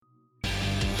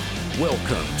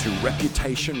Welcome to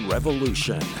Reputation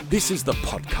Revolution. This is the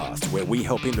podcast where we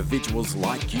help individuals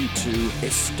like you to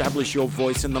establish your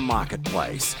voice in the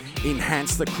marketplace,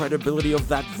 enhance the credibility of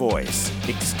that voice,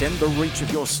 extend the reach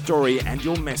of your story and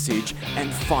your message,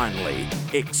 and finally,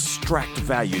 extract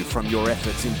value from your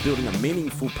efforts in building a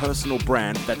meaningful personal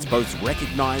brand that's both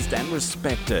recognized and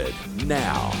respected.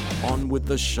 Now, on with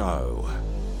the show.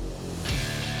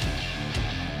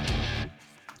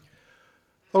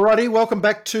 Alrighty, welcome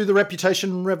back to the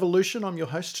Reputation Revolution. I'm your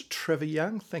host, Trevor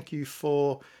Young. Thank you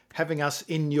for having us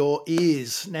in your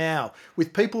ears. Now,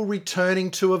 with people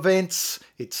returning to events,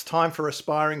 it's time for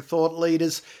aspiring thought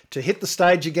leaders to hit the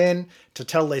stage again, to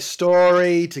tell their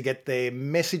story, to get their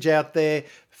message out there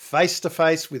face to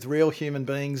face with real human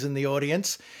beings in the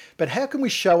audience. But how can we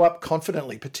show up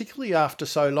confidently, particularly after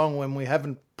so long when we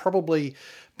haven't probably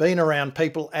been around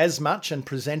people as much and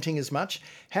presenting as much?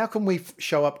 How can we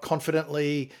show up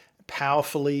confidently,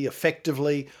 powerfully,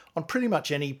 effectively on pretty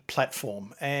much any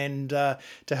platform? And to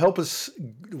help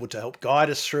guide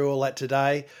us through all that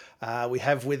today, we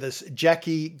have with us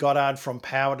Jackie Goddard from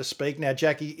Power to Speak. Now,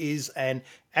 Jackie is an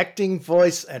acting,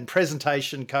 voice and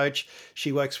presentation coach.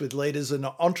 She works with leaders and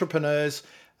entrepreneurs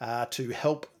to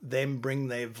help them bring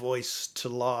their voice to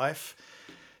life.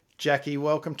 Jackie,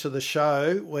 welcome to the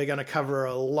show. We're going to cover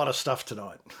a lot of stuff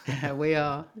tonight. We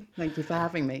are. Thank you for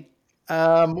having me.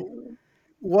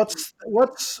 What's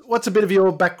a bit of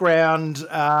your background?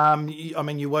 I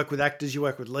mean, you work with actors, you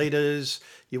work with leaders,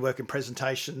 you work in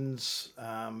presentations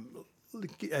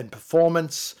and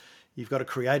performance. You've got a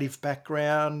creative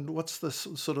background. What's the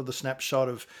sort of the snapshot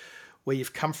of where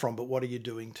you've come from, but what are you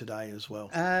doing today as well?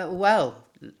 Well,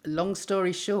 long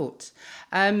story short,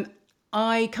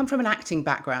 I come from an acting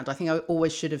background. I think I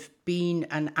always should have been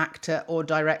an actor or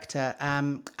director,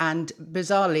 and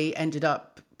bizarrely ended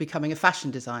up becoming a fashion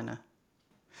designer.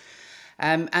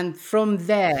 And from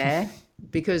there,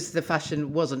 because the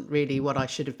fashion wasn't really what I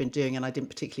should have been doing and I didn't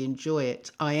particularly enjoy it,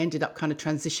 I ended up kind of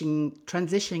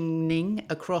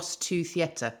transitioning across to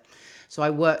theatre. So I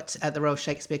worked at the Royal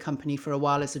Shakespeare Company for a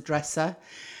while as a dresser,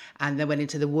 and then went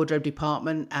into the wardrobe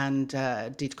department and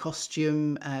did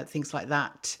costume, things like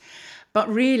that. But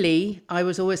really, I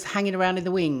was always hanging around in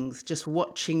the wings, just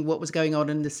watching what was going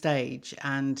on the stage,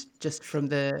 and just from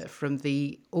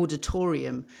the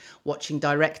auditorium, watching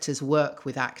directors work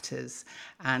with actors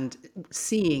and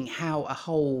seeing how a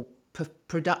whole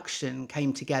production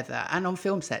came together. And on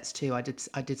film sets too, I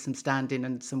did some stand-in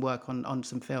and some work on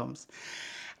some films,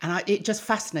 and it just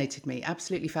fascinated me,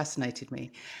 absolutely fascinated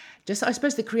me. Just, I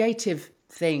suppose, the creative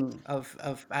thing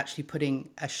of actually putting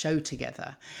a show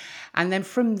together. And then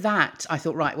from that, I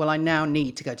thought, right, well, I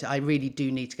really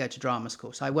do need to go to drama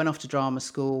school. So I went off to drama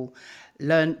school,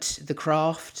 learnt the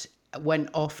craft, went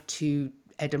off to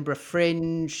Edinburgh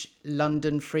Fringe,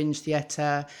 London Fringe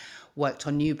Theatre, worked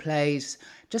on new plays,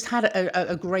 just had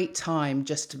a great time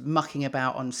just mucking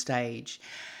about on stage.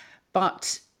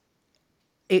 But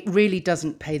it really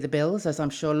doesn't pay the bills, as I'm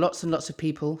sure lots and lots of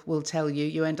people will tell you.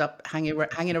 You end up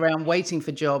hanging around waiting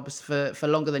for jobs for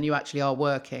longer than you actually are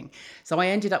working. So I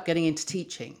ended up getting into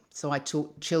teaching. So I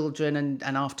taught children and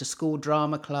after school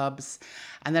drama clubs.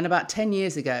 And then about 10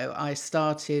 years ago,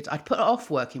 I'd put off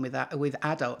working with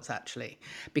adults, actually,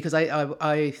 because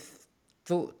I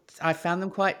thought I found them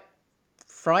quite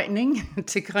frightening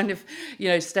to kind of,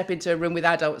 step into a room with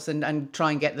adults and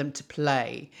try and get them to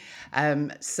play.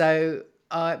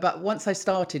 But once I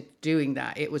started doing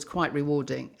that, it was quite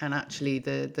rewarding. And actually,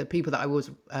 the people that I was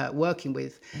working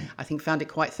with, I think, found it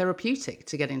quite therapeutic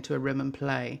to get into a room and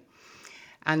play.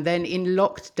 And then in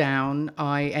lockdown,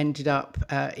 I ended up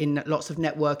in lots of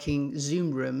networking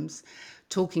Zoom rooms,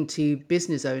 talking to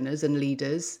business owners and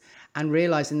leaders, and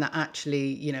realizing that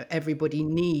actually, everybody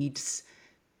needs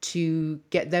to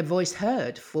get their voice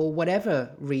heard for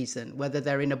whatever reason, whether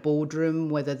they're in a boardroom,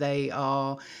 whether they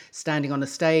are standing on a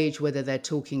stage, whether they're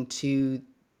talking to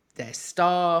their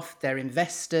staff, their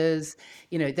investors,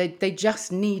 they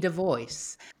just need a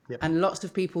voice. Yep. And lots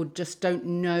of people just don't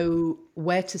know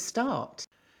where to start.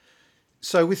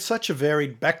 So with such a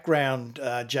varied background,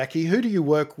 Jackie, who do you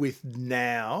work with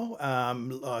now?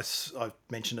 I've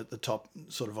mentioned at the top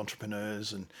sort of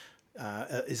entrepreneurs, and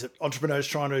is it entrepreneurs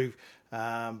trying to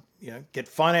get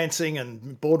financing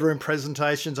and boardroom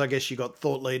presentations? I guess you got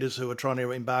thought leaders who are trying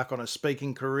to embark on a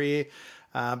speaking career,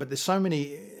 but there's so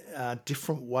many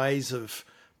different ways of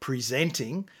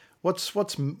presenting. What's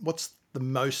the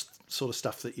most sort of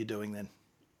stuff that you're doing then?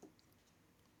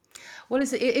 Well,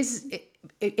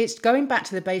 it's going back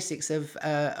to the basics of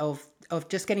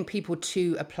just getting people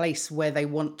to a place where they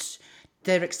want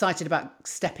they're excited about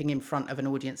stepping in front of an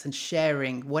audience and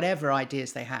sharing whatever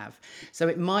ideas they have. So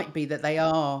it might be that they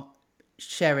are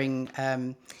sharing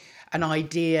an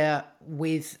idea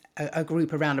with a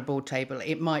group around a board table.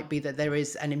 It might be that there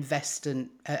is an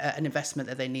investment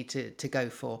that they need to go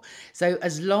for. So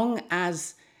as long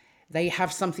as they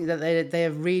have something that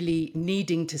they're really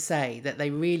needing to say, that they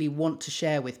really want to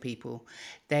share with people,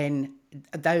 then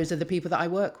those are the people that I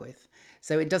work with.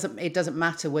 So it doesn't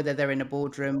matter whether they're in a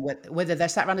boardroom, whether they're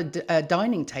sat around a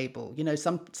dining table. You know,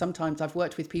 sometimes I've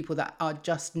worked with people that are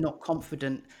just not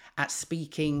confident at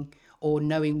speaking or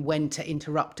knowing when to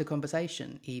interrupt a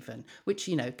conversation, even, which,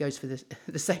 you know, goes for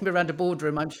the same around a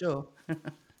boardroom, I'm sure.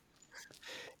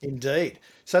 Indeed.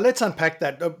 So let's unpack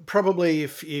that. Probably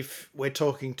if we're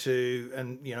talking to,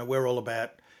 and, you know, we're all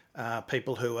about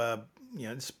people who are, you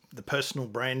know, the personal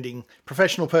branding,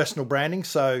 professional personal branding.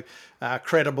 So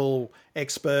credible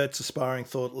experts, aspiring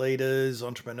thought leaders,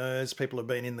 entrepreneurs, people who've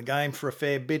been in the game for a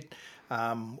fair bit.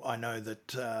 I know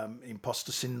that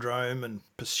imposter syndrome and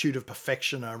pursuit of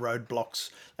perfection are roadblocks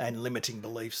and limiting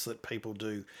beliefs that people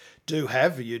do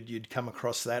have. You'd come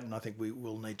across that, and I think we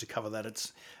will need to cover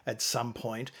that at some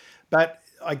point. But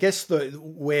I guess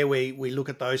where we look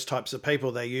at those types of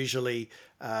people, they're usually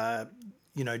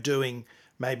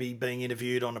maybe being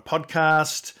interviewed on a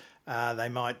podcast. They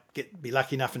might be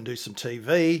lucky enough and do some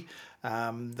TV.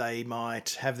 They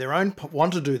might have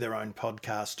want to do their own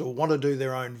podcast or want to do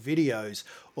their own videos,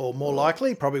 or more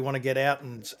likely probably want to get out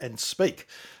and speak,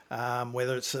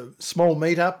 whether it's a small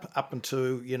meetup up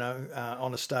into,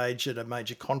 on a stage at a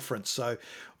major conference. So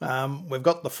we've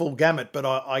got the full gamut, but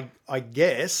I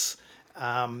guess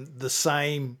the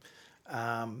same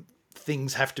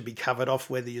things have to be covered off,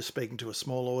 whether you're speaking to a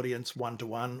small audience,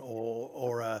 one-to-one,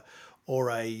 or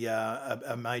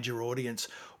a major audience.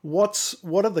 What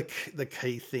are the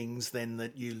key things then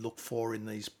that you look for in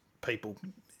these people,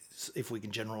 if we can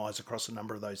generalize across a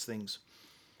number of those things?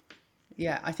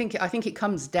 Yeah, I think it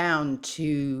comes down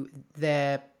to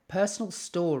their personal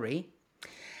story,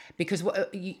 because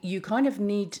you kind of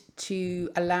need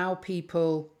to allow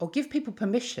people or give people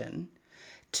permission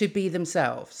to be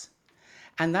themselves.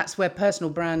 And that's where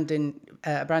personal branding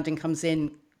comes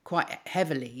in quite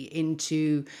heavily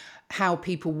into how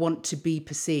people want to be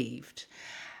perceived.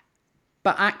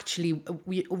 But actually,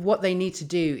 what they need to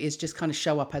do is just kind of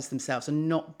show up as themselves and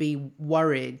not be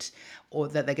worried or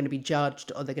that they're going to be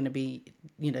judged or they're going to be,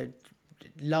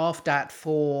 laughed at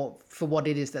for what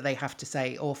it is that they have to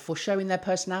say or for showing their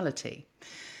personality.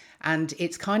 And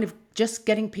it's kind of just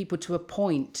getting people to a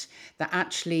point that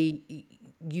actually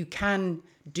you can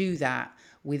do that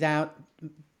without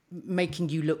making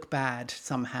you look bad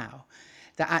somehow.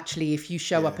 That actually, if you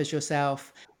show up as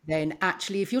yourself, then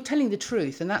actually, if you're telling the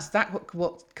truth, and that's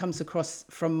what comes across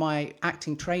from my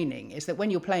acting training, is that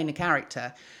when you're playing a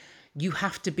character, you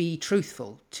have to be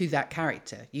truthful to that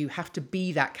character. You have to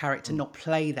be that character, not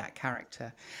play that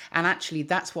character. And actually,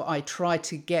 that's what I try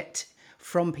to get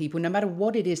from people, no matter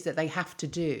what it is that they have to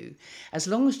do. As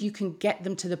long as you can get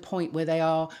them to the point where they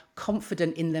are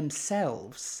confident in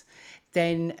themselves,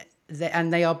 and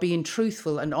they are being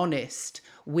truthful and honest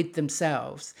with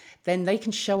themselves, then they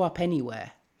can show up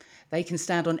anywhere. They can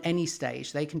stand on any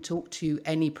stage. They can talk to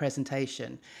any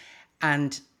presentation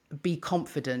and be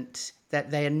confident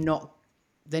that they're not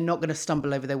going to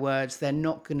stumble over their words. They're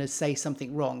not going to say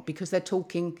something wrong because they're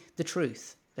talking the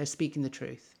truth. They're speaking the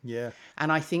truth. Yeah.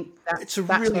 And I think it's a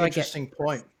really interesting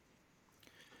point.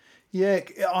 Yeah,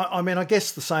 I mean, I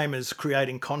guess the same as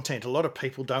creating content. A lot of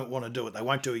people don't want to do it. They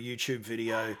won't do a YouTube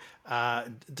video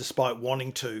despite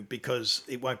wanting to, because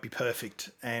it won't be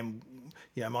perfect. And,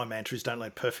 my mantra is don't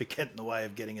let perfect get in the way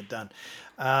of getting it done.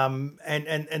 And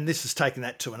this has taken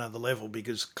that to another level,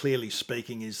 because clearly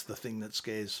speaking is the thing that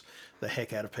scares the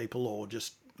heck out of people, or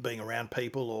just being around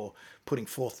people or putting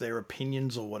forth their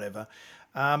opinions or whatever.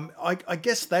 I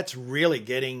guess that's really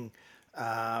getting,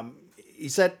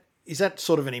 is that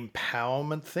sort of an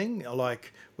empowerment thing?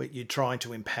 Like you're trying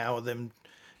to empower them,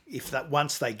 if that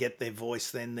once they get their voice,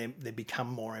 then they become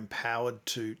more empowered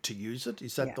to use it?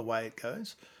 Is that the way it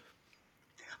goes?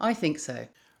 I think so.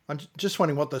 I'm just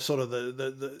wondering what the sort of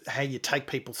the how you take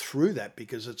people through that,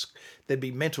 because there'd be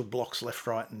mental blocks left,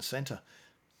 right, and centre.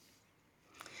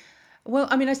 Well,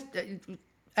 I mean,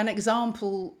 an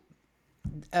example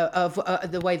of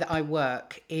the way that I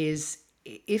work is,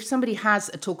 if somebody has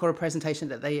a talk or a presentation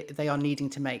that they are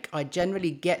needing to make, I generally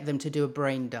get them to do a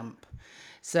brain dump.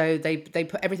 So they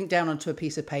put everything down onto a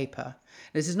piece of paper.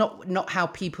 This is not how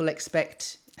people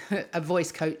expect a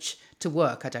voice coach to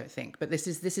work, I don't think. But this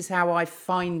is how I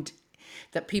find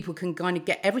that people can kind of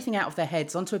get everything out of their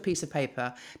heads onto a piece of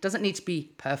paper. Doesn't need to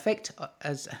be perfect,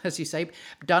 as you say.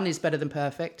 Done is better than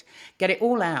perfect. Get it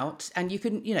all out, and you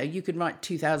can write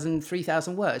 2,000,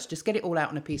 3,000 words. Just get it all out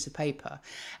on a piece of paper,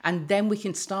 and then we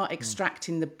can start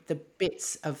extracting the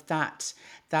bits of that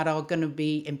are going to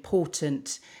be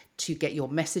important to get your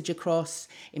message across,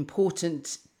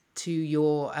 important to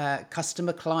your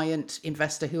customer, client,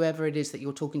 investor, whoever it is that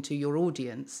you're talking to, your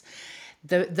audience.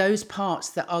 Those parts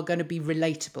that are going to be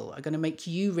relatable, are going to make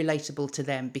you relatable to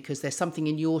them, because there's something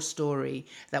in your story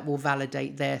that will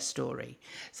validate their story.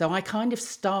 So I kind of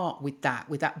start with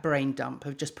that brain dump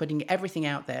of just putting everything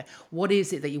out there. What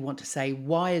is it that you want to say?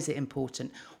 Why is it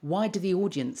important? Why do the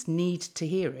audience need to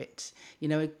hear it?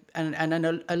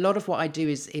 And a lot of what I do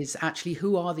is actually,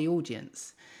 who are the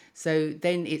audience? So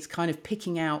then it's kind of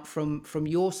picking out from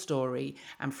your story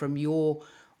and from your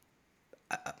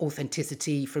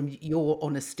authenticity, from your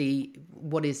honesty,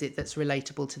 what is it that's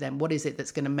relatable to them? What is it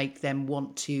that's going to make them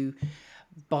want to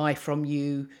buy from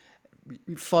you,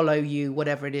 follow you,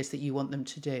 whatever it is that you want them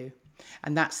to do?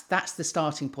 And that's the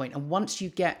starting point. And once you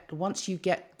get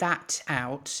that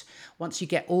out, once you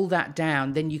get all that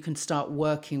down, then you can start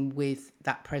working with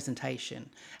that presentation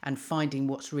and finding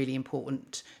what's really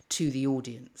important to the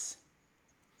audience.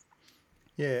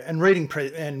 Yeah, and reading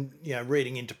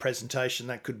into presentation,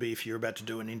 that could be if you're about to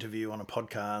do an interview on a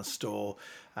podcast or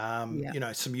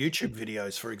some YouTube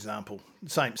videos, for example.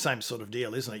 Same sort of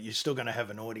deal, isn't it? You're still going to have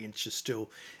an audience. You're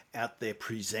still out there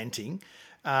presenting.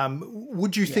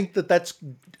 Would you think that's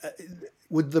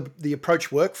would the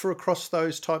approach work for across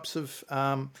those types of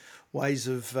ways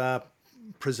of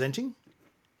presenting?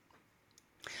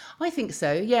 I think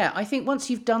so. Yeah, I think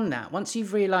once you've done that, once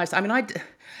you've realised. I mean,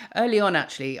 early on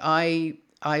actually, I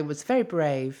was very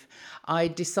brave. I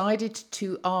decided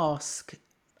to ask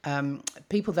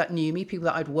people that knew me, people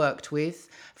that I'd worked with,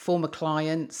 former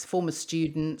clients, former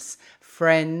students,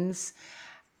 friends,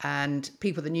 and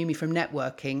people that knew me from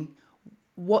networking,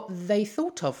 what they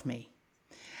thought of me,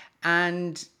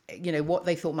 and what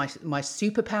they thought my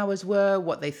superpowers were,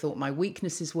 what they thought my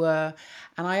weaknesses were.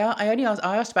 And I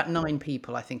asked about 9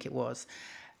 people, I think it was,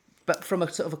 but from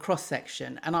a sort of a cross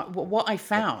section. And what I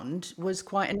found was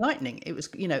quite enlightening. It was,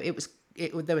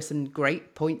 there were some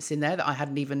great points in there that I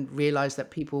hadn't even realized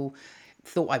that people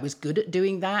thought I was good at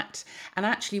doing that. And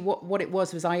actually what it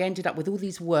was I ended up with all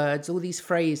these words, all these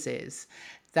phrases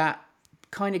that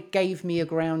kind of gave me a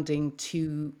grounding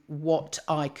to what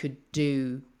I could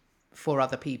do for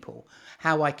other people,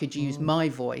 how I could use my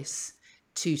voice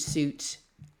to suit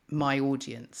my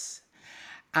audience.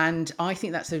 And I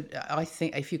think I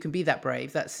think if you can be that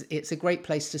brave, it's a great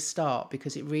place to start,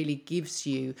 because it really gives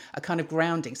you a kind of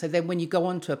grounding. So then when you go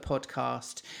onto a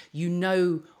podcast, you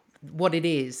know what it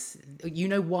is, you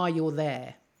know why you're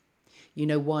there. You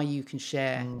know why you can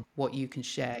share what you can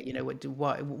share,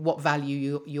 what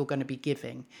value you're going to be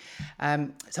giving.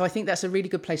 So I think that's a really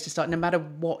good place to start, no matter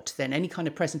what, then, any kind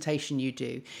of presentation you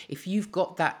do. If you've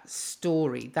got that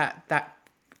story, that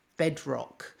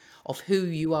bedrock of who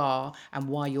you are and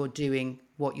why you're doing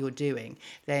what you're doing,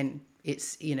 then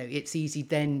it's easy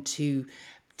then to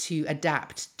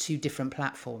adapt to different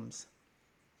platforms.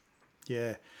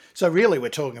 Yeah. So really, we're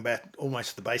talking about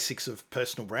almost the basics of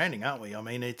personal branding, aren't we? I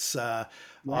mean, it's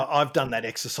I've done that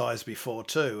exercise before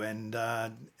too,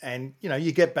 and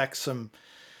you get back some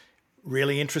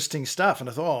really interesting stuff. And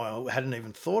I thought, I hadn't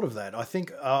even thought of that. I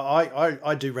think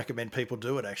I do recommend people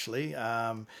do it, actually.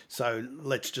 So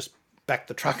let's just back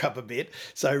the truck up a bit.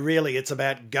 So really, it's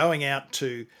about going out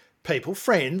to people,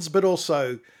 friends, but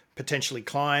also potentially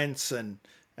clients and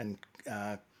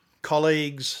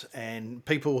colleagues and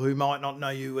people who might not know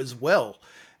you as well,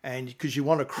 and because you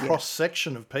want a cross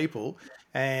section of people.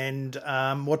 And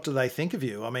what do they think of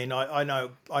you? I mean, I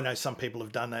know some people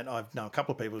have done that. I know a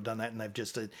couple of people have done that, and they've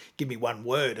just give me one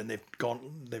word, and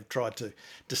they've tried to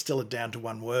distill it down to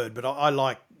one word. But I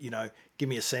like, give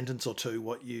me a sentence or two.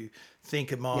 What you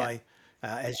think of my,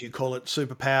 as you call it,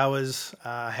 superpowers?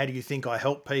 How do you think I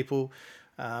help people?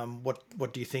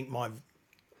 What do you think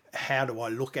how do I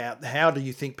look out? How do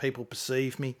you think people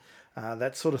perceive me?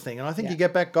 That sort of thing. And I think you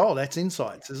get back gold. That's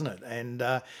insights, isn't it? And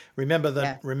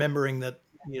remembering that,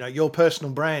 your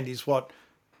personal brand is what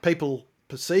people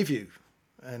perceive you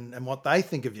and what they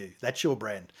think of you. That's your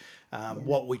brand.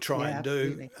 What we try and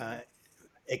do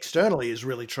externally is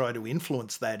really try to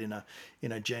influence that in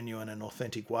a genuine and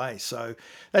authentic way. So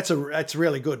that's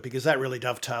really good, because that really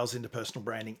dovetails into personal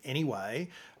branding anyway.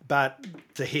 But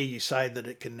to hear you say that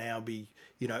it can now be,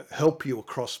 help you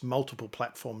across multiple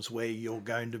platforms where you're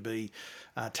going to be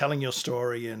telling your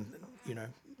story and,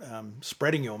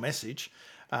 spreading your message,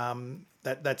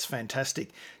 that's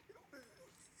fantastic.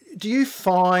 Do you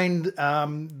find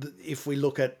if we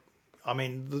look at, I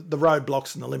mean, the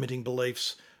roadblocks and the limiting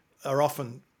beliefs are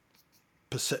often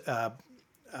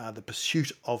the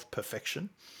pursuit of perfection,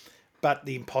 but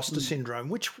the imposter syndrome,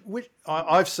 which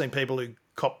I've seen people who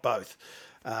cop both,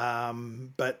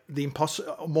 but the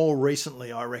more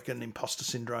recently, I reckon imposter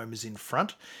syndrome is in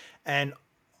front, and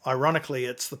ironically,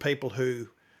 it's the people who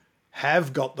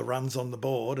have got the runs on the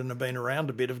board and have been around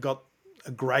a bit have got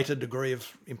a greater degree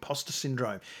of imposter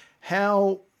syndrome.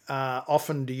 How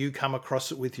often do you come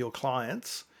across it with your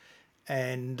clients,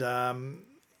 and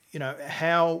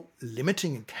how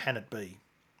limiting can it be?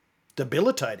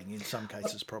 Debilitating in some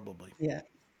cases, probably. Yeah.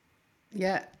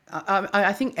 Yeah,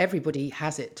 I think everybody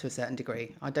has it to a certain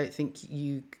degree. I don't think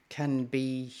you can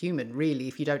be human, really,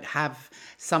 if you don't have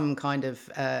some kind of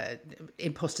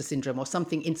imposter syndrome or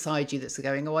something inside you that's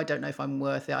going, oh, I don't know if I'm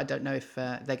worth it. I don't know if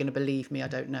they're going to believe me. I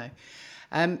don't know.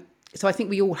 So I think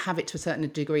we all have it to a certain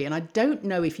degree. And I don't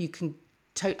know if you can...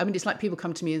 I mean, it's like people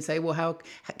come to me and say, well, how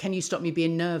can you stop me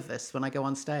being nervous when I go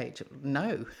on stage?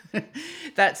 No,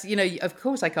 that's, of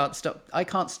course I can't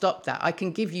stop that. I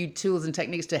can give you tools and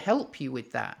techniques to help you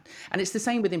with that. And it's the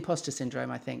same with imposter syndrome.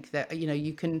 I think that,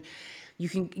 you can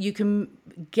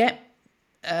get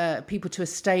people to a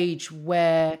stage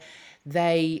where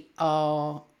they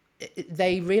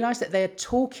realize that they're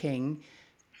talking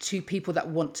to people that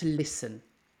want to listen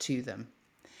to them.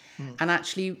 And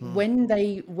actually, when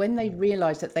they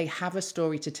realize that they have a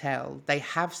story to tell, they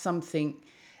have something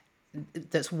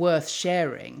that's worth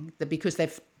sharing, that because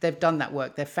they've done that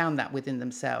work, they've found that within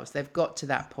themselves, they've got to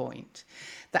that point,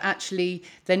 that actually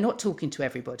they're not talking to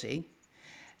everybody,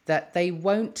 that they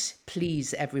won't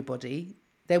please everybody.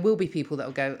 There will be people that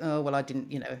will go, oh, well, I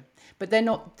didn't, but they're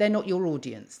not your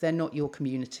audience. They're not your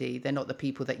community. They're not the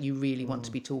people that you really want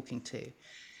to be talking to.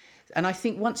 And I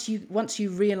think once you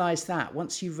realize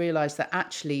that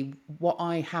actually what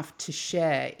I have to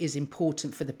share is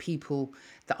important for the people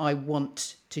that I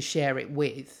want to share it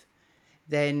with,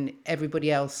 then everybody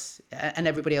else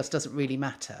doesn't really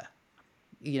matter.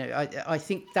 I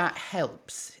think that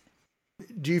helps.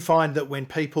 Do you find that when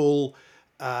people,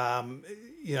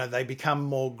 they become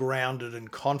more grounded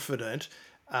and confident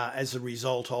as a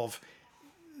result of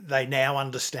they now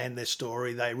understand their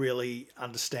story, they really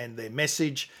understand their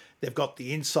message, they've got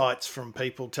the insights from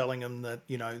people telling them that,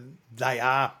 they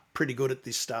are pretty good at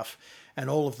this stuff, and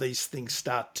all of these things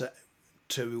start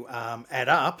to add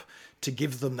up to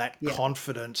give them that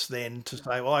confidence then to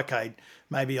say, well, okay,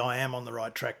 maybe I am on the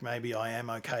right track, maybe I am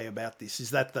okay about this.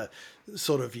 Is that the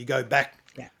sort of, you go back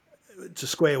to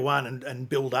square one and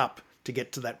build up to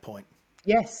get to that point?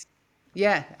 Yes.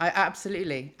 Yeah,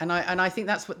 absolutely, and I think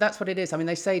that's what it is. I mean,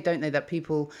 they say, don't they, that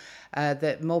people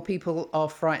that more people are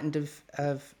frightened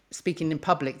of speaking in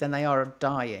public than they are of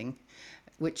dying,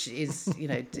 which is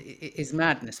is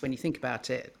madness when you think about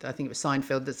it. I think it was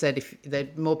Seinfeld that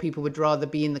said more people would rather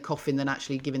be in the coffin than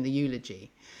actually giving the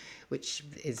eulogy, which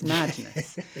is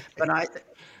madness.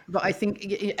 but I think,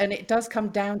 and it does come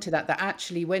down to that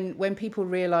actually when people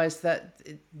realise that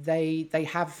they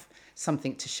have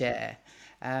something to share.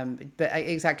 But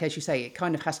exactly as you say, it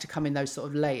kind of has to come in those sort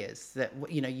of layers that,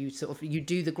 you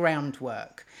do the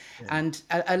groundwork, and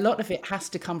a lot of it has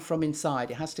to come from inside.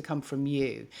 It has to come from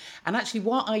you. And actually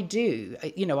what I do,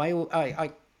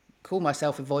 I call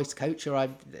myself a voice coach, or I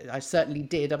certainly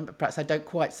did. Perhaps I don't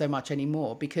quite so much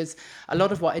anymore, because a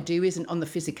lot of what I do isn't on the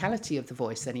physicality of the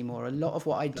voice anymore. A lot of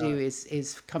what I do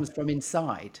is comes from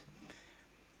inside.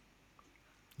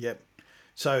 Yep.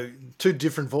 So two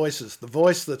different voices, the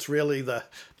voice that's really the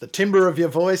timbre of your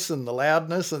voice and the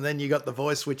loudness, and then you got the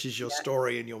voice which is your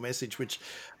story and your message, which,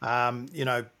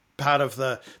 part of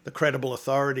the credible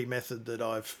authority method that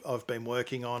I've been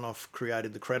working on. I've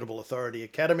created the Credible Authority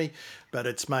Academy, but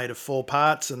it's made of 4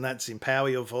 parts, and that's empower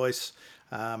your voice,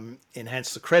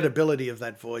 enhance the credibility of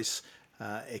that voice,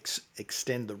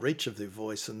 extend the reach of the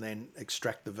voice, and then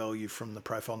extract the value from the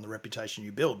profile and the reputation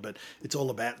you build. But it's all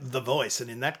about the voice,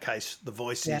 and in that case, the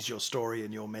voice is your story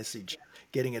and your message,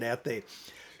 getting it out there.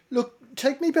 Look,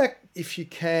 take me back, if you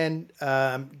can,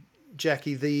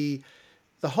 Jackie,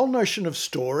 the whole notion of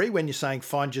story, when you're saying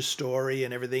find your story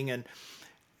and everything, and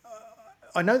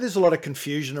I know there's a lot of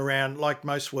confusion around, like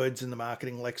most words in the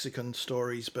marketing lexicon,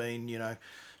 stories being,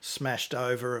 smashed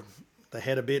over the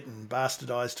head a bit and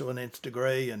bastardized to an nth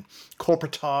degree and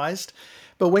corporatized.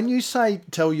 But when you say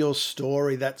tell your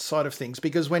story, that side of things,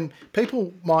 because when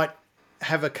people might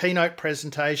have a keynote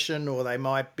presentation, or they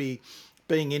might be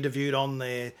being interviewed on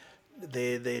their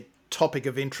topic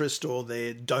of interest or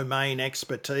their domain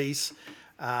expertise,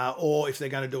 or if they're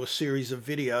going to do a series of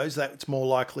videos, that's more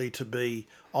likely to be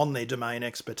on their domain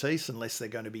expertise unless they're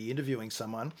going to be interviewing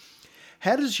someone.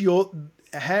 How does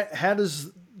how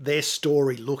does their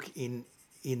story look in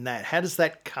that? How does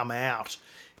that come out?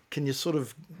 Can you sort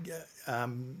of,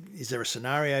 is there a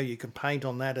scenario you can paint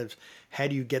on that of how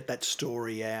do you get that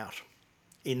story out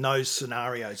in those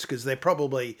scenarios? Because they're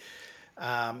probably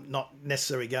not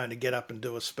necessarily going to get up and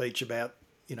do a speech about,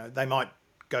 they might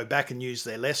go back and use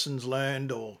their lessons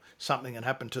learned or something that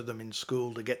happened to them in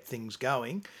school to get things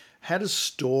going. How does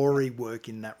story work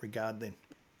in that regard then?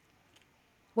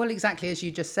 Well, exactly as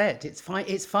you just said, it's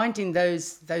finding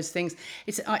those things.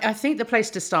 I think the place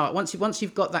to start once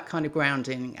you've got that kind of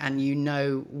grounding and you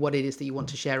know what it is that you want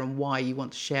to share and why you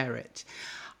want to share it.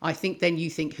 I think then you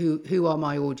think who are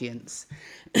my audience,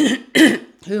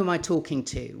 who am I talking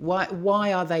to,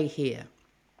 why are they here,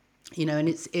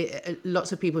 and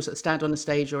lots of people sort of stand on a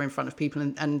stage or in front of people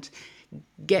and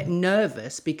get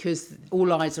nervous because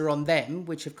all eyes are on them,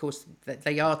 which of course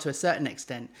they are to a certain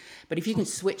extent. But if you can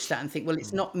switch that and think, well,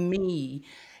 it's not me,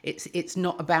 it's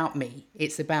not about me,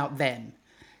 it's about them.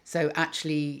 So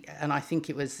actually, and I think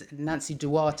it was Nancy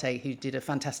Duarte who did a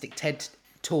fantastic TED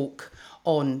talk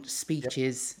on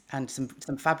speeches and some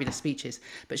fabulous speeches,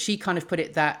 but she kind of put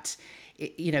it that,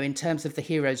 in terms of the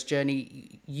hero's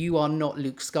journey, you are not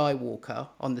Luke Skywalker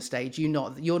on the stage. You're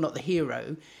not the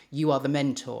hero. You are the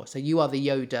mentor. So you are the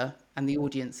Yoda, and the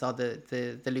audience are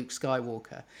the Luke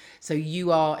Skywalker. So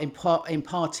you are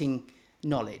imparting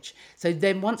knowledge. So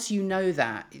then once you know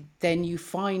that, then you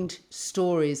find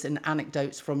stories and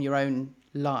anecdotes from your own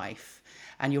life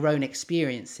and your own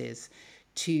experiences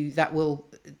that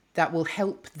will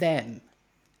help them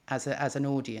as an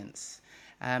audience.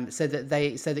 So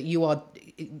that you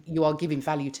are giving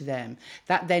value to them.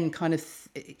 That then kind of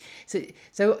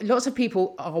so lots of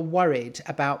people are worried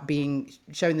about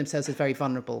showing themselves as very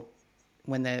vulnerable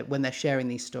when they're sharing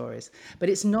these stories. But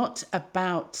it's not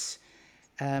about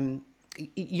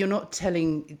you're not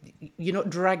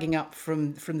dragging up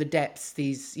from the depths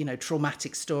these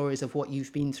traumatic stories of what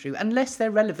you've been through unless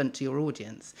they're relevant to your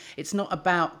audience. It's not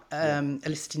about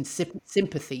eliciting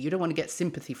sympathy. You don't want to get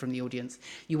sympathy from the audience.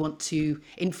 You want to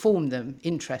inform them,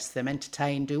 interest them,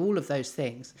 entertain, do all of those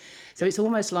things. So it's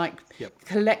almost like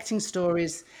collecting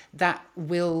stories that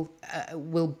will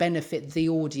benefit the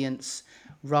audience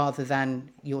rather than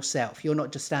yourself. You're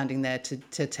not just standing there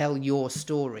to tell your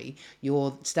story.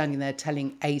 You're standing there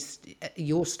telling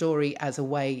your story as a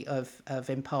way of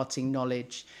imparting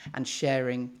knowledge and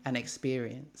sharing an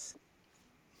experience.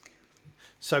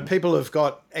 So people have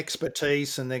got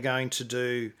expertise and they're going to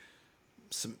do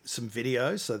some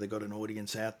videos. So they've got an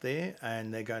audience out there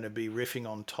and they're going to be riffing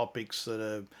on topics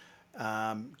that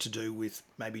are to do with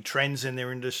maybe trends in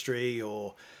their industry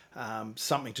or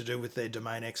something to do with their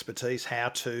domain expertise, how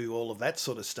to, all of that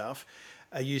sort of stuff.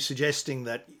 Are you suggesting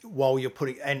that while you're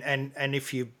putting, and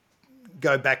if you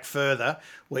go back further,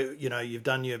 where you've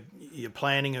done your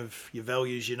planning of your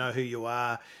values, you know who you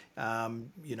are,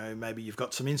 maybe you've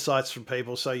got some insights from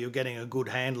people, so you're getting a good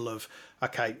handle of,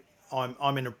 okay,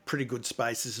 I'm in a pretty good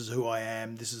space. This is who I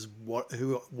am. This is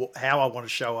how I want to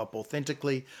show up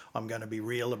authentically. I'm going to be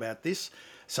real about this.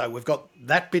 So we've got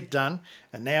that bit done,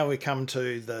 and now we come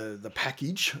to the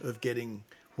package of getting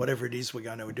whatever it is we're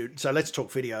going to do. So let's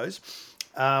talk videos,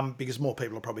 because more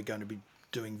people are probably going to be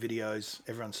doing videos.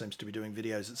 Everyone seems to be doing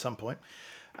videos at some point.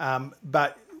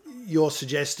 But you're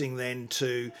suggesting then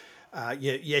to,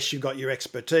 yes, you've got your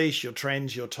expertise, your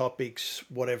trends, your topics,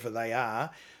 whatever they are,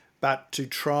 but to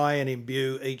try and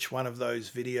imbue each one of those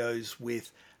videos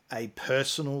with a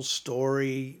personal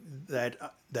story that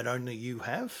only you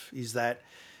have. Is that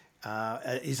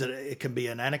it can be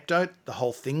an anecdote, the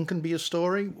whole thing can be a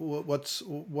story.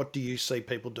 What do you see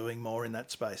people doing more in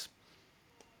that space?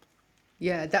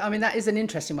 Yeah, that is an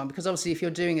interesting one, because obviously if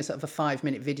you're doing a sort of a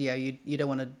 5-minute video, you don't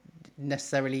want to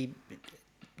necessarily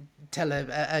tell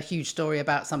a huge story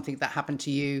about something that happened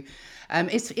to you.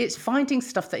 It's finding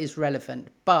stuff that is relevant,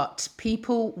 but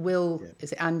people will,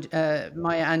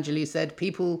 Maya Angelou said,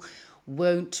 people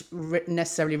won't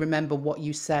necessarily remember what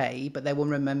you say, but they will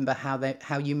remember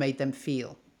how you made them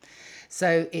feel.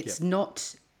 So it's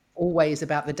not always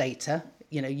about the data.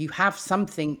 You have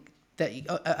something that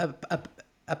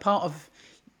a part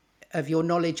of your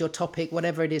knowledge, your topic,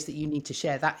 whatever it is that you need to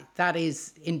share, that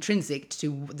is intrinsic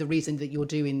to the reason that you're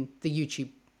doing the YouTube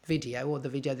video or the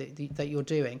video that you're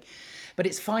doing. But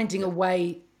it's finding a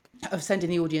way of sending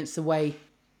the audience away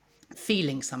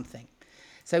feeling something.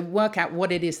 So work out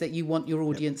what it is that you want your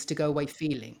audience to go away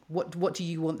feeling. What do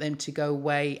you want them to go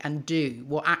away and do?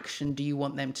 What action do you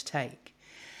want them to take?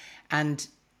 And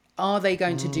are they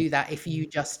going to do that if you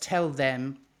just tell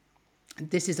them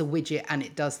this is a widget and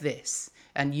it does this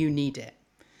and you need it?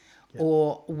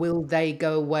 Or will they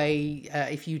go away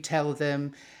if you tell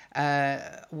them,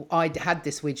 I had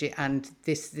this widget and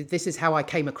this is how I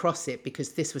came across it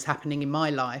because this was happening in my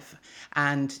life,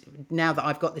 and now that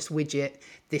I've got this widget,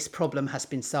 this problem has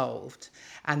been solved,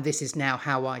 and this is now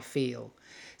how I feel.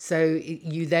 So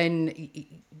you then,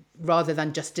 rather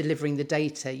than just delivering the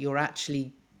data, you're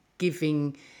actually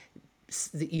giving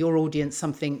your audience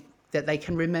something that they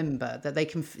can remember, that they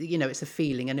can, it's a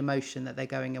feeling, an emotion that they're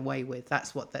going away with.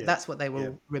 That's what they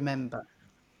will remember.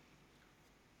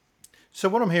 So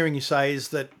what I'm hearing you say is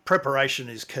that preparation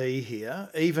is key here,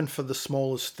 even for the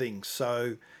smallest things.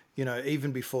 So,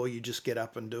 even before you just get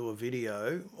up and do a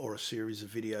video or a series of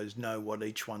videos, know what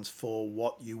each one's for,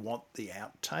 what you want the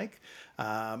outtake.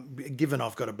 Given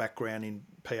I've got a background in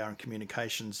PR and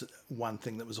communications, one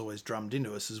thing that was always drummed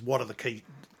into us is what are the key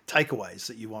takeaways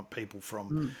that you want people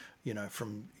from,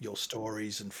 from your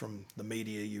stories and from the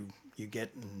media you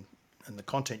get and the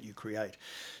content you create.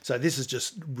 So this is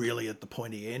just really at the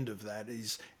pointy end of that,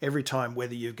 is every time,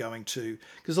 whether you're going to,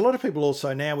 because a lot of people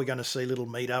also now we're going to see little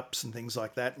meetups and things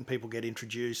like that, and people get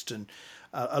introduced, and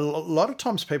a lot of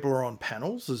times people are on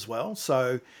panels as well.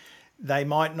 So they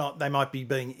might be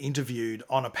being interviewed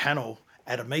on a panel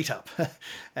at a meetup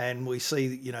and we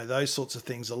see, those sorts of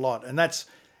things a lot. And that's,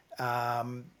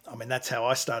 that's how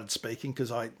I started speaking,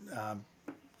 because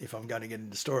if I'm going to get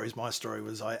into stories, my story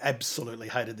was I absolutely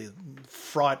hated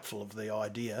frightful of the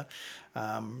idea.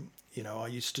 I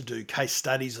used to do case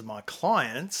studies of my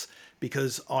clients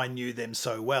because I knew them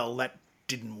so well. That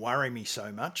didn't worry me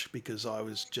so much because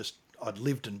I'd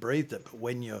lived and breathed it. But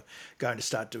when you're going to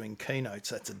start doing keynotes,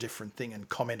 that's a different thing, and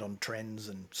comment on trends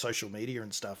and social media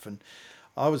and stuff. And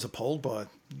I was appalled by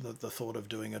the thought of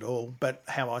doing it all. But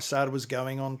how I started was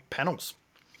going on panels.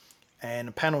 And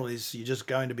a panel is you're just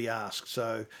going to be asked.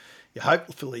 So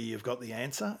hopefully you've got the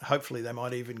answer. Hopefully they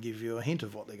might even give you a hint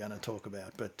of what they're going to talk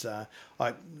about. But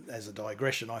as a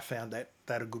digression, I found that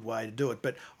a good way to do it.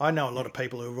 But I know a lot of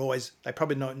people who they're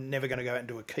probably never going to go out and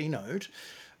do a keynote,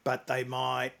 but they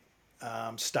might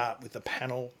start with a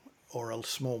panel or a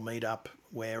small meetup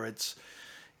where it's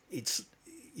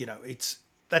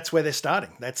that's where they're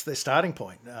starting. That's their starting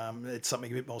point. It's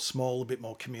something a bit more small, a bit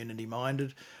more community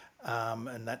minded.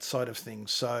 And that side of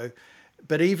things. So,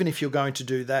 but even if you're going to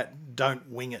do that, don't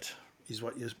wing it, is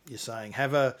what you're saying.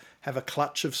 Have a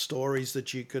clutch of stories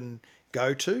that you can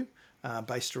go to,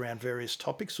 based around various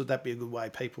topics. Would that be a good way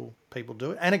people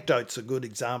do it? Anecdotes are good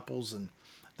examples and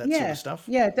that sort of stuff.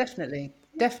 Yeah,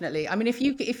 definitely. I mean, if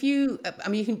you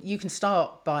you can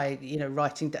start by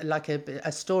writing like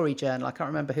a story journal. I can't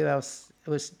remember who else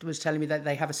was telling me that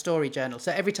they have a story journal.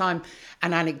 So every time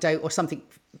an anecdote or something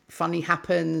funny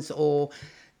happens or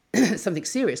something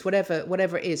serious,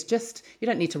 whatever it is, just, you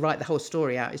don't need to write the whole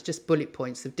story out. It's just bullet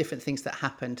points of different things that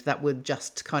happened that would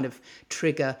just kind of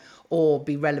trigger or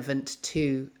be relevant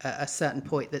to a certain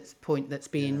point that's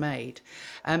being made.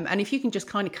 And if you can just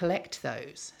kind of collect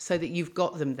those so that you've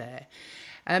got them there.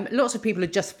 Lots of people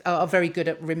are very good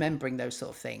at remembering those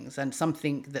sort of things, and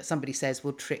something that somebody says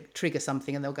will trigger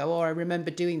something, and they'll go, "Oh, I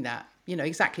remember doing that."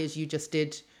 Exactly as you just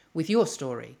did with your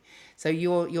story. So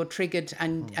you're triggered,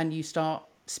 and you start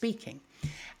speaking.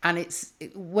 And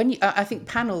I think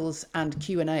panels and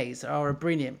Q&As are a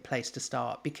brilliant place to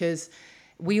start, because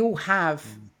we all have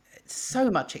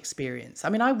so much experience. I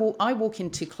mean, I walk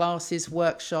into classes,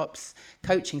 workshops,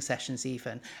 coaching sessions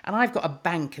even, and I've got a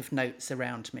bank of notes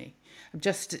around me.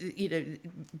 Just,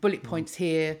 bullet points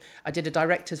here. I did a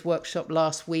director's workshop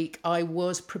last week. I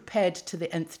was prepared to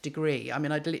the nth degree. I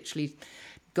mean, I'd literally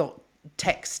got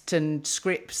text and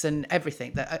scripts and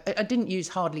everything that I didn't use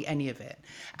hardly any of it.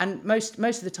 And most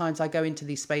of the times I go into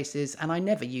these spaces and I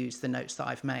never use the notes that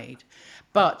I've made,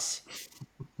 but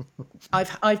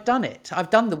I've done it. I've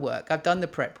done the work. I've done the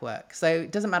prep work. So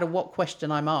it doesn't matter what question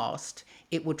I'm asked,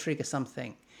 it will trigger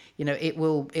something. It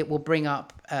will bring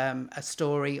up a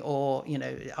story, or,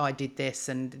 I did this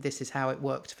and this is how it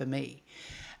worked for me.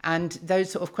 And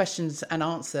those sort of questions and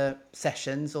answer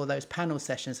sessions, or those panel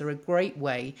sessions, are a great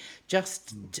way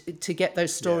just to get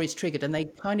those stories triggered. And they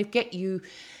kind of get you,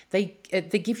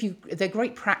 they're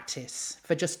great practice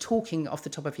for just talking off the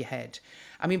top of your head.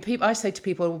 I mean, I say to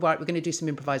people, right, we're going to do some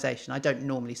improvisation. I don't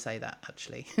normally say that,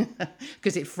 actually,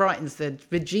 because it frightens the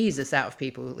bejesus out of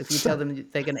people if you tell them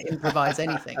they're going to improvise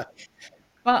anything.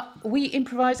 But we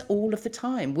improvise all of the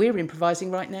time. We're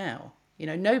improvising right now.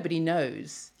 Nobody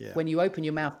knows. Yeah. When you open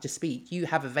your mouth to speak, you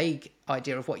have a vague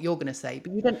idea of what you're going to say,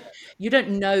 but you don't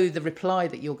know the reply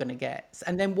that you're going to get.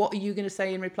 And then what are you going to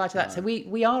say in reply to that? No. So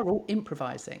we are all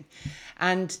improvising,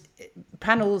 and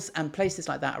panels and places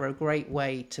like that are a great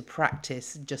way to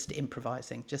practice just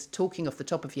improvising, just talking off the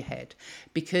top of your head,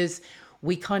 because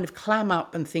we kind of clam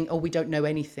up and think, oh, we don't know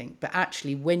anything. But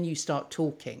actually, when you start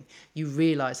talking, you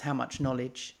realize how much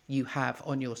knowledge you have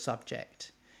on your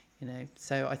subject.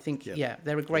 So I think,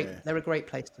 they're a great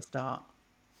place to start.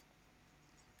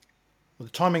 Well,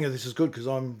 the timing of this is good because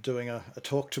I'm doing a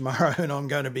talk tomorrow and I'm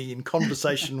going to be in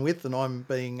conversation with, and I'm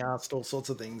being asked all sorts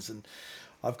of things. And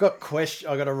I've got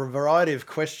a variety of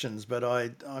questions, but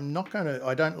I'm not going to,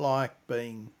 I don't like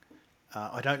being,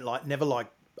 never like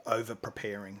over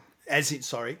preparing. I'm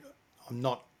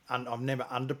never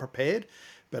under prepared,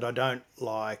 but I don't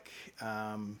like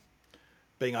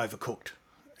being overcooked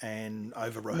and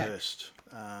over rehearsed.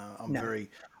 No.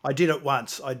 I did it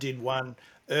once. I did one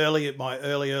early at my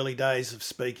early days of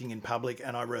speaking in public,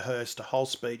 and I rehearsed a whole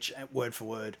speech word for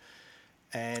word,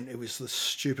 and it was the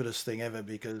stupidest thing ever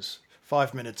because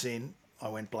 5 minutes in I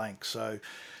went blank. So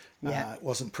it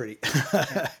wasn't pretty.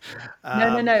 No.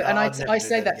 And I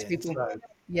say that to people. So.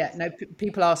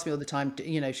 People ask me all the time,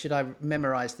 should I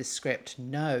memorize this script?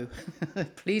 No,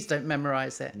 please don't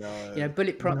memorize it. No,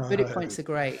 bullet points are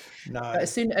great. No. But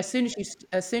as soon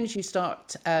as you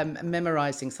start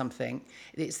memorizing something,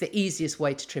 it's the easiest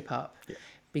way to trip up. Yeah.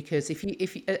 Because if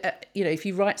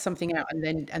you write something out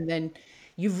and then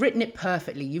you've written it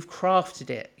perfectly, you've crafted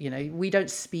it. We don't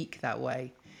speak that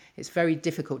way. It's very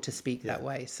difficult to speak that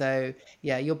way. So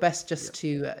you're best just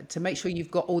to make sure you've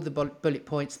got all the bullet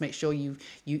points. Make sure you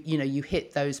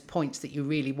hit those points that you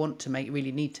really want to make,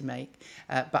 really need to make.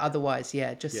 But otherwise,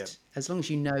 as long as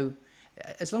you know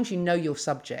your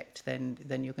subject, then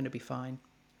you're going to be fine.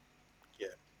 Yeah,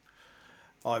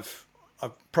 I've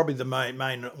probably the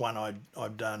main one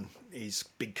I've done is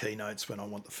big keynotes when I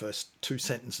want the first 2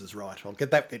 sentences right. I'll get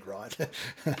that bit right.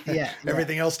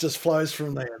 Everything else just flows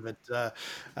from there. But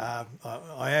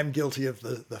I am guilty of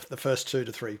the first 2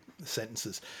 to 3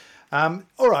 sentences. All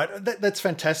right, that's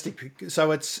fantastic.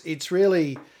 So it's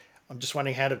really, I'm just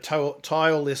wondering how to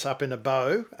tie all this up in a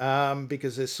bow,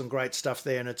 because there's some great stuff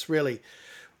there, and it's really.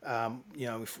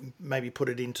 If maybe put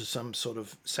it into some sort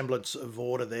of semblance of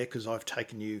order there, because I've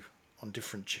taken you on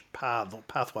different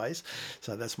pathways,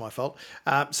 so that's my fault.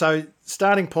 So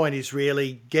starting point is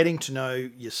really getting to know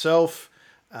yourself,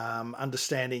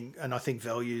 understanding, and I think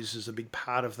values is a big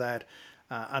part of that,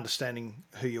 understanding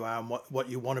who you are and what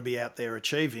you want to be out there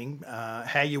achieving,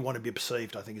 how you want to be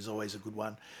perceived, I think is always a good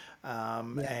one,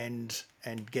 and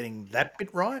getting that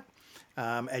bit right.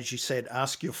 As you said,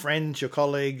 ask your friends, your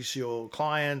colleagues, your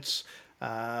clients,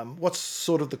 what's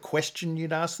sort of the question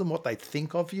you'd ask them, what they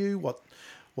think of you,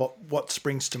 what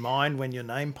springs to mind when your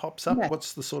name pops up?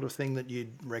 What's the sort of thing that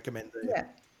you'd recommend there? Yeah,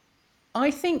 I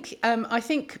think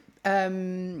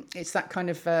it's that kind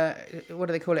of what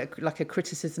do they call it? Like a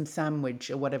criticism sandwich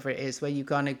or whatever it is, where you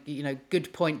kind of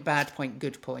good point, bad point,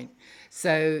 good point.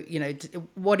 So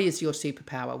what is your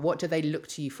superpower? What do they look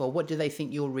to you for? What do they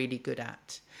think you're really good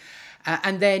at?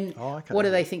 And then what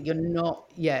do they think you're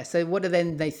not? Yeah. So what do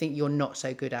then they think you're not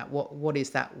so good at? What is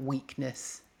that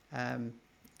weakness?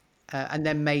 And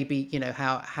then maybe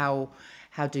how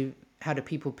do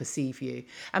people perceive you,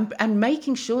 and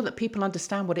making sure that people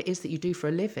understand what it is that you do for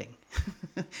a living.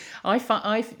 I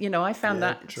found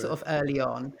that true. Sort of early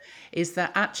on, is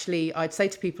that actually I'd say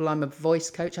to people I'm a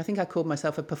voice coach. I think I called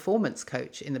myself a performance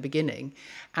coach in the beginning,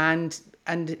 and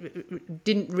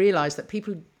didn't realize that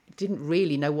people didn't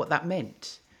really know what that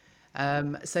meant.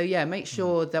 So make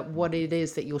sure that what it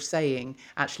is that you're saying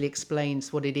actually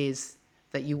explains what it is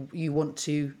that you want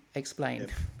to explain,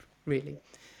 really.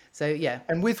 So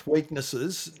And with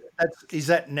weaknesses, is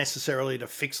that necessarily to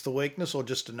fix the weakness, or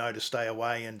just to know to stay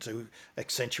away and to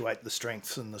accentuate the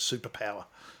strengths and the superpower?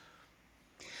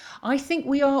 I think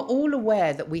we are all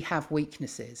aware that we have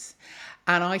weaknesses.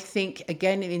 And I think,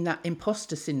 again, in that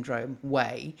imposter syndrome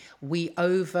way, we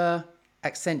over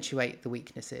accentuate the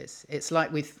weaknesses. It's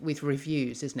like with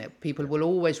reviews, isn't it? People will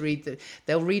always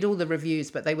they'll read all the reviews,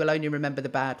 but they will only remember the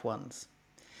bad ones.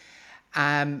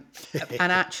 And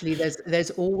actually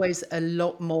there's always a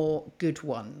lot more good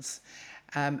ones.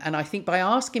 And I think by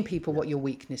asking people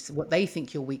what they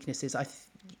think your weakness is,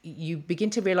 you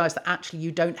begin to realize that actually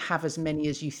you don't have as many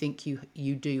as you think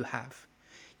you do have.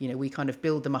 We kind of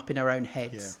build them up in our own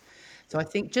heads. Yeah. So I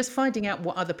think just finding out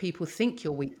what other people think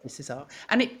your weaknesses are,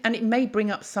 and it may bring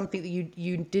up something that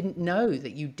you didn't know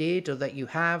that you did or that you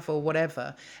have or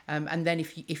whatever. And then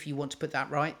if you want to put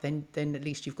that right, then at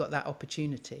least you've got that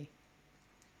opportunity.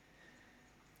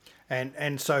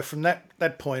 And so from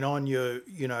that point on,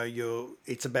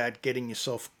 it's about getting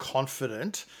yourself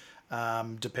confident,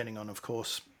 depending on, of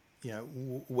course,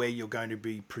 where you're going to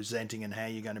be presenting and how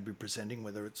you're going to be presenting,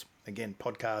 whether it's, again,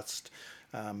 podcast,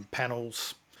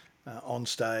 panels, on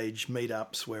stage,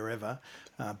 meetups, wherever,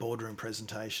 boardroom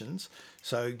presentations.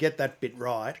 So get that bit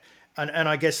right. And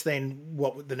I guess then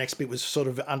what the next bit was sort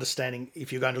of understanding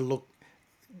if you're going to look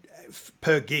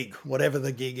per gig, whatever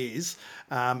the gig is,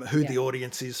 who the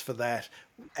audience is for that.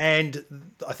 And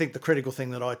I think the critical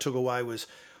thing that I took away was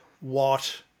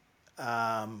what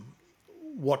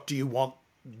do you want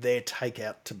their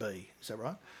takeout to be? Is that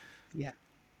right? Yeah.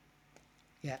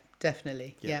 Yeah,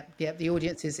 definitely. Yeah. The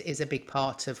audience is a big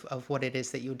part of what it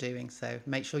is that you're doing. So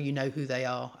make sure you know who they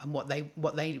are and what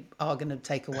they are going to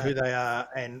take away. Who they are,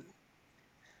 and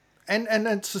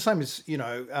it's the same as,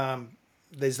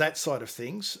 there's that side of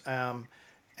things,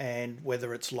 and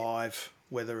whether it's live,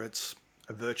 whether it's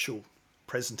a virtual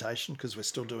presentation, because we're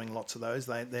still doing lots of those,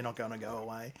 they're not going to go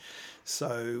away.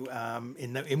 So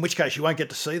in which case you won't get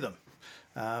to see them.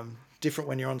 Different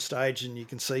when you're on stage and you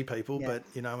can see people, but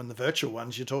in the virtual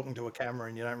ones you're talking to a camera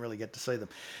and you don't really get to see them.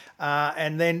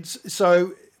 And then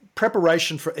so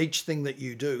preparation for each thing that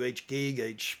you do, each gig,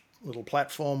 each little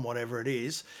platform, whatever it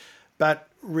is, but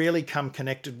really come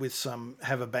connected with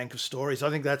have a bank of stories. I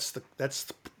think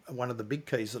that's one of the big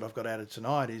keys that I've got out of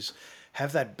tonight is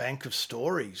have that bank of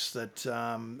stories that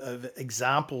of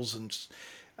examples and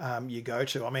you go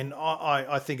to. I mean,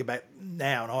 I think about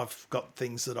now, and I've got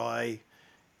things that I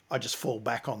just fall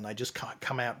back on. They just can't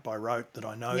come out by rote that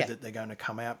I know that they're going to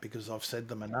come out because I've said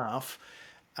them enough.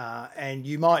 And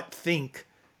you might think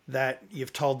that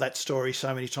you've told that story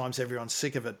so many times everyone's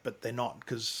sick of it, but they're not,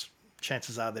 because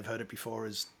chances are they've heard it before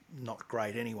is not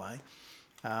great anyway.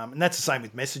 And that's the same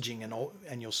with messaging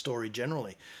and your story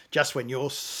generally. Just when you're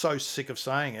so sick of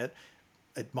saying it,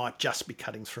 it might just be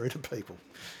cutting through to people.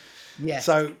 Yeah.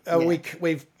 So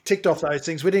we've ticked off those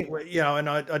things. We didn't, and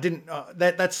I didn't.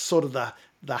 That's sort of the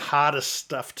hardest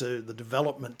stuff, the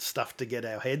development stuff to get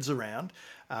our heads around.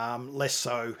 Less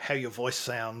so how your voice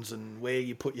sounds and where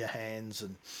you put your hands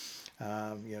and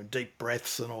deep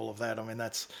breaths and all of that. I mean,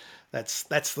 that's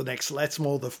the next. That's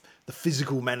more the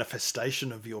physical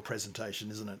manifestation of your presentation,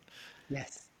 isn't it?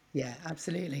 Yes. Yeah.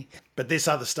 Absolutely. But this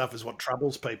other stuff is what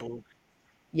troubles people.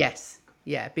 Yes.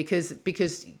 Yeah. Because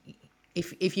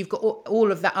if you've got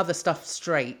all of that other stuff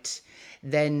straight,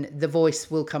 then the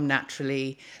voice will come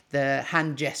naturally, the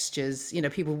hand gestures,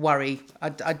 people worry.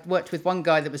 I worked with one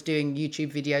guy that was doing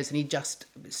YouTube videos and he just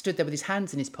stood there with his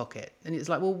hands in his pocket. And it's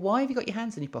like, well, why have you got your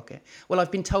hands in your pocket? Well, I've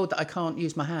been told that I can't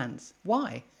use my hands.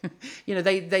 Why?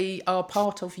 They are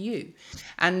part of you.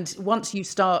 And once you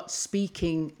start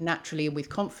speaking naturally with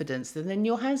confidence, then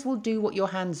your hands will do what your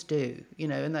hands do,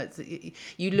 and that's,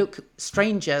 you look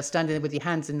stranger standing there with your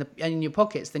hands in your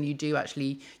pockets than you do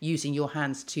actually using your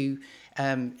hands to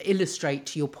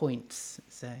illustrate your points.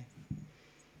 So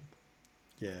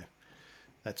yeah,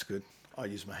 that's good. I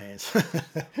use my hands.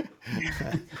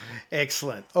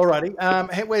 Excellent. Alrighty.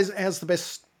 How's the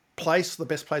best place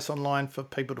online for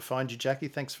people to find you, Jackie?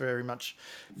 Thanks very much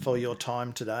for your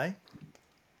time today.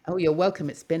 Oh, you're welcome.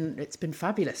 It's been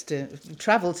fabulous to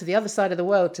travel to the other side of the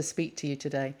world to speak to you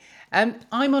today. I'm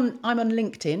on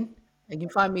LinkedIn. You can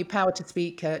find me Power to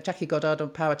Speak, Jackie Goddard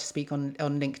on Power to Speak on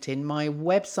LinkedIn. My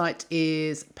website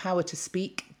is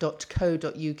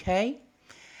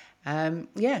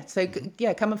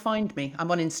powertospeak.co.uk. Come and find me.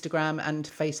 I'm on Instagram and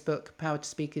Facebook. Power to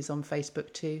Speak is on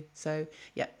Facebook too. So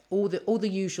yeah, all the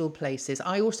usual places.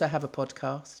 I also have a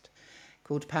podcast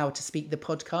called Power to Speak the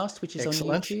Podcast, which is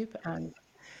Excellent. on YouTube, and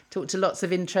talk to lots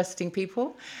of interesting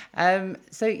people. I'm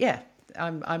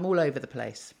all over the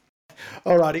place.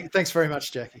 Alrighty, thanks very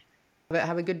much, Jackie.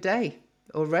 Have a good day,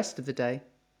 or rest of the day.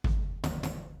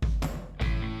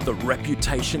 The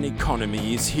reputation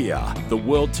economy is here. The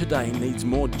world today needs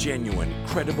more genuine,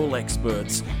 credible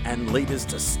experts and leaders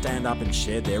to stand up and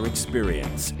share their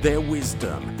experience, their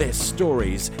wisdom, their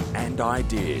stories and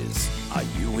ideas. Are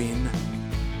you in?